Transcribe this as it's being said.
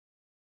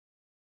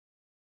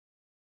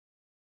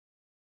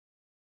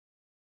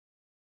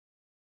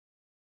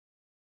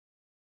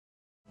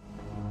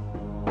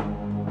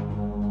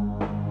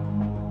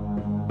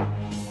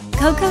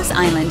Cocos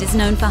Island is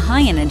known for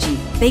high energy,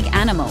 big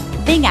animal,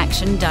 big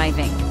action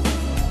diving.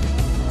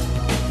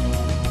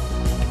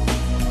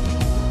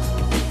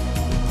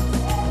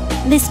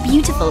 This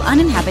beautiful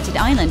uninhabited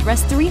island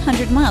rests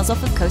 300 miles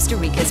off of Costa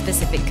Rica's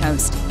Pacific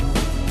coast.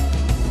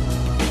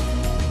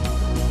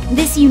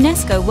 This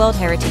UNESCO World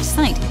Heritage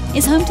Site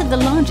is home to the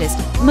largest,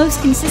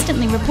 most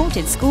consistently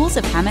reported schools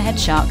of hammerhead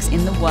sharks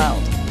in the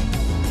world.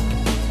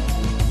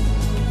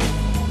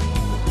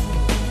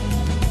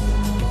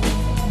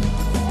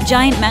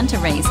 Giant manta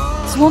rays,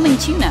 swarming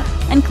tuna,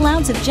 and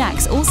clouds of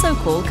jacks also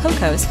call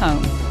Cocos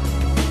home.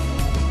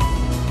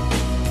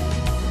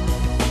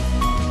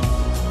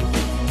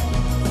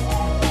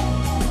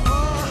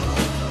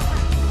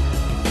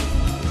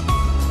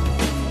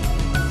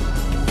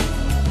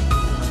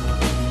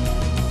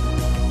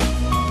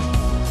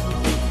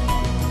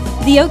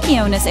 The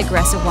Okeanos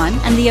Aggressor 1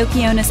 and the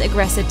Okeanos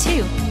Aggressor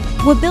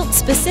 2 were built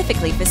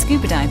specifically for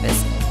scuba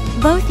divers.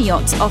 Both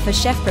yachts offer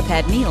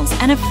chef-prepared meals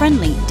and a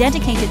friendly,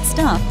 dedicated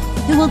staff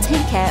who will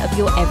take care of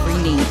your every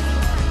need.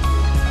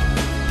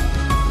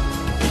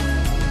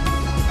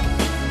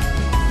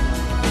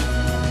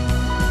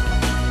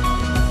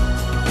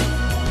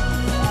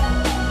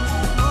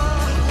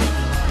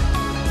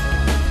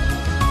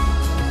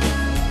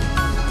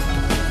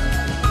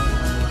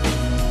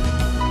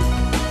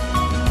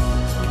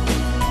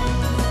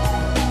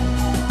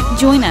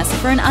 Join us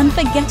for an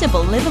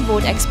unforgettable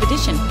liveaboard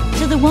expedition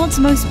to the world's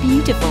most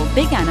beautiful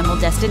big animal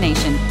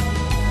destination.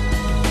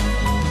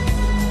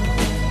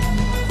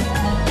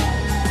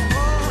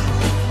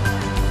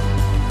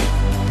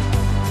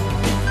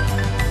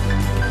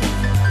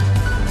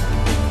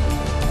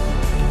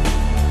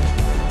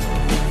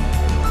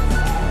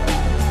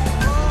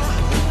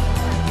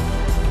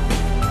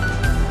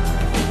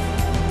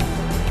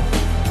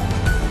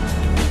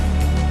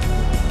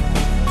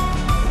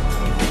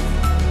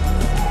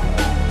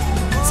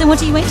 So what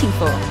are you waiting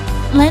for?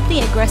 Let the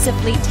Aggressor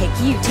fleet take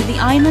you to the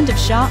island of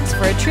sharks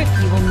for a trip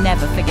you will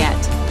never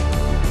forget.